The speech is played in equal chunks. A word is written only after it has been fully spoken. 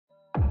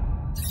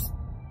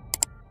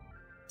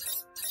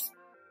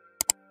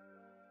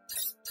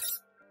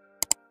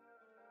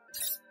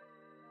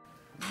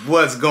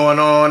What's going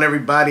on,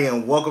 everybody,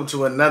 and welcome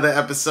to another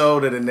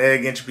episode of the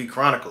Neg Entropy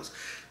Chronicles.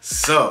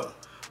 So,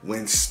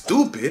 when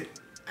stupid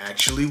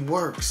actually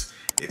works.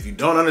 If you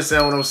don't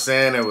understand what I'm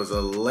saying, there was a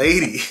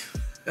lady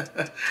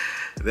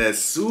that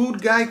sued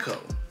Geico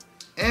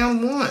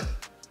and won.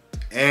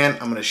 And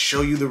I'm going to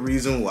show you the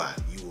reason why.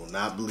 You will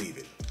not believe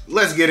it.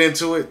 Let's get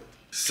into it.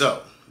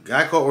 So,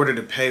 Geico ordered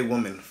to pay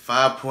woman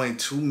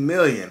 $5.2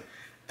 million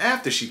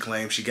after she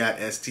claimed she got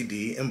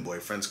STD in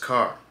boyfriend's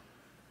car.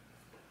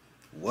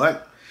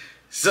 What?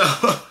 So,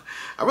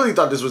 I really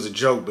thought this was a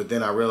joke, but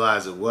then I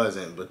realized it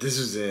wasn't. But this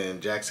is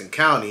in Jackson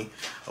County.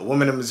 A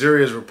woman in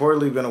Missouri has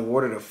reportedly been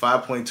awarded a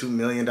 $5.2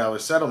 million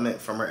settlement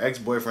from her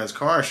ex-boyfriend's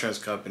car insurance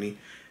company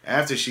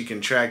after she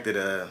contracted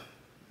a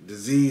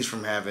disease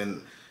from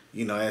having,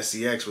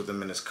 SCX with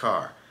him in his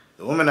car.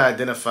 The woman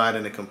identified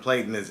in the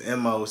complaint as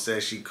MO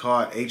says she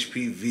caught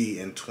HPV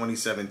in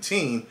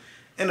 2017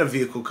 in a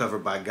vehicle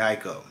covered by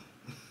Geico.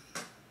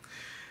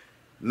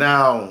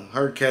 Now,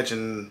 her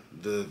catching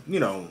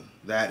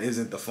that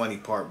isn't the funny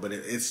part, but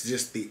it's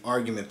just the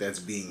argument that's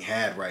being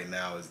had right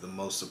now is the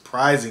most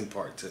surprising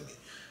part to me.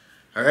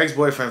 Her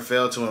ex-boyfriend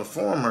failed to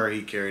inform her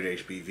he carried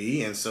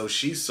HPV, and so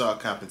she sought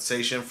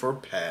compensation for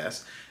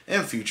past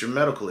and future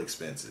medical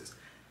expenses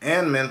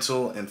and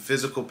mental and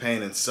physical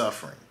pain and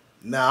suffering.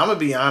 Now, I'm going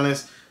to be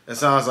honest, that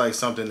sounds like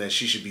something that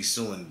she should be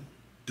suing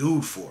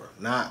dude for,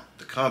 not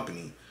the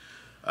company.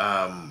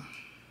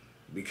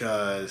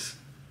 Because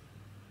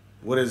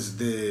what does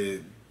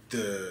the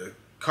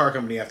car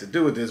company have to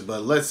do with this?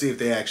 But let's see if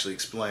they actually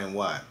explain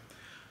why.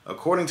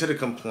 According to the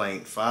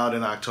complaint filed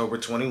in October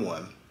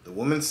 21, the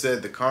woman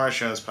said the car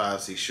insurance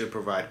policy should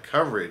provide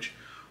coverage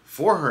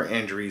for her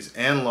injuries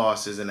and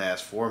losses and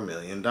asked $4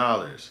 million.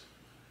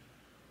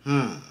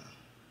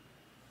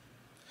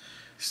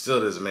 Still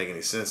doesn't make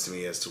any sense to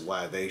me as to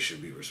why they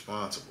should be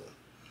responsible.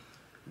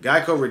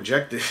 Geico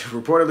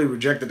reportedly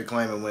rejected the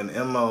claim, and when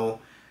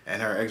MO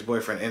and her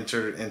ex-boyfriend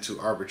entered into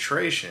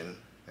arbitration,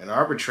 an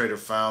arbitrator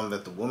found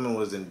that the woman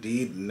was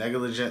indeed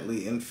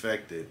negligently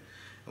infected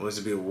and was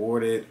to be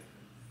awarded,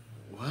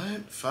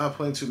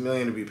 $5.2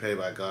 million to be paid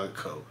by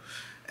Geico.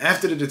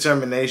 After the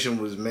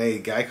determination was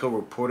made, Geico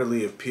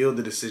reportedly appealed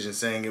the decision,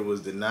 saying it was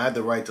denied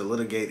the right to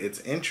litigate its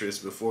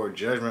interests before a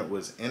judgment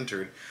was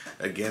entered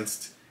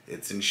against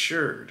its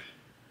insured.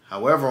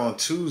 However, on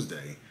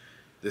Tuesday,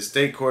 the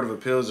State Court of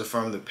Appeals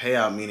affirmed the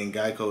payout, meaning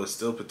Geico is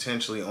still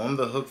potentially on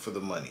the hook for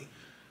the money.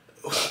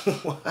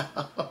 Wow.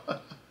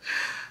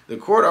 The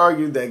court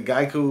argued that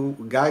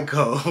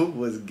Geico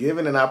was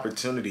given an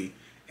opportunity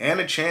and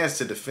a chance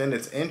to defend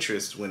its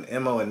interests when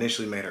MO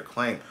initially made her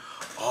claim.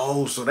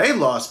 Oh, so they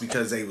lost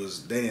because they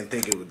didn't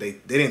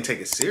take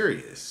it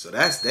serious. So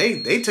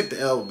they took the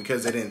L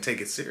because they didn't take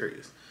it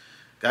serious.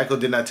 Geico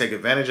did not take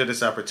advantage of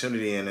this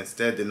opportunity and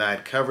instead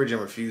denied coverage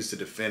and refused to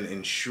defend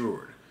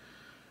insured.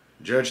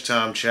 Judge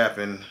Tom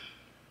Chapin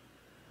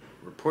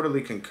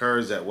reportedly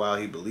concurs that while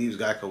he believes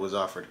Geico was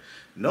offered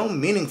no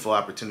meaningful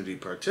opportunity to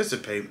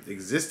participate,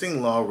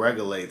 existing law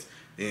regulates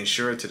the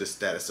insured to the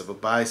status of a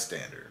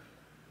bystander.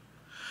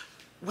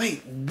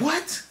 Wait,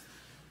 what?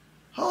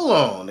 Hold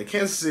on. The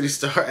Kansas City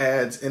Star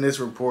adds in its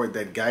report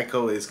that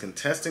Geico is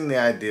contesting the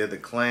idea the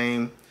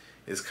claim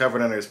is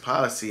covered under its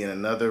policy in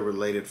another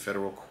related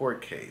federal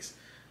court case.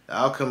 The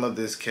outcome of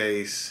that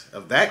case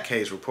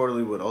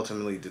reportedly would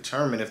ultimately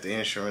determine if the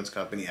insurance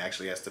company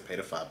actually has to pay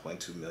the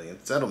 $5.2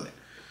 million settlement.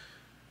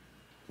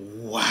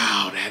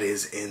 Wow, that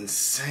is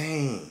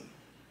insane.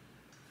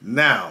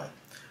 Now,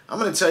 I'm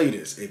going to tell you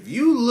this. If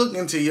you look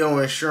into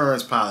your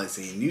insurance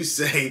policy and you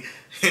say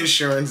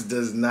insurance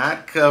does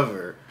not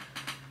cover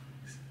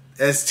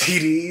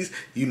STDs,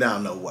 you now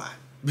know why.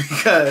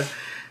 Because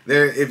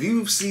if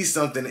you see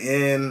something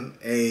in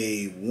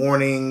a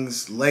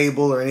warnings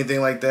label or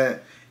anything like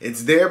that,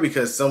 it's there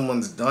because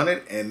someone's done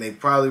it and they've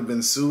probably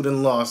been sued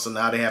and lost, so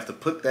now they have to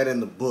put that in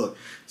the book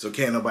so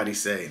can't nobody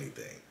say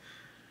anything.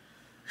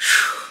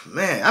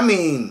 Man, I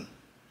mean,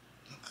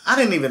 I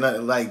didn't even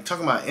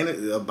talking about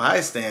a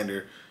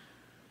bystander.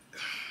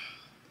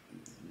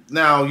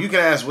 Now, you can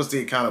ask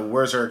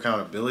where's her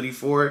accountability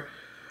for it?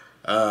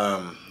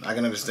 I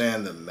can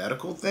understand the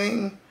medical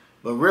thing,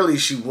 but really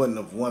she wouldn't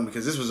have won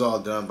because this was all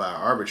done by an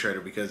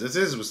arbitrator, because if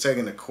this was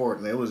taken to court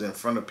and it was in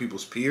front of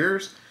people's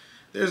peers,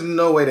 there's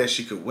no way that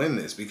she could win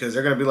this, because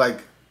they're going to be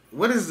like,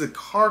 what does the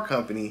car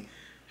company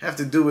have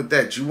to do with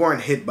that? You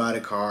weren't hit by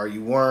the car.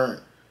 You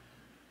weren't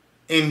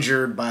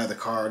injured by the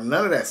car.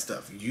 None of that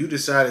stuff. You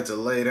decided to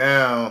lay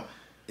down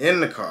in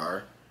the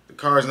car.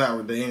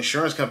 The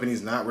insurance company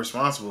is not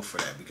responsible for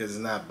that because it's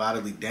not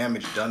bodily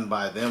damage done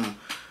by them.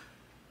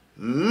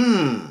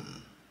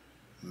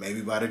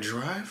 Maybe by the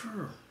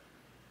driver.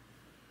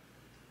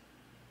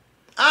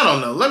 I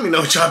don't know. Let me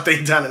know what y'all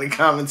think down in the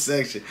comment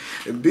section.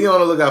 And be on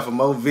the lookout for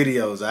more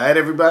videos. Alright,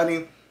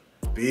 everybody?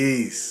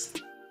 Peace.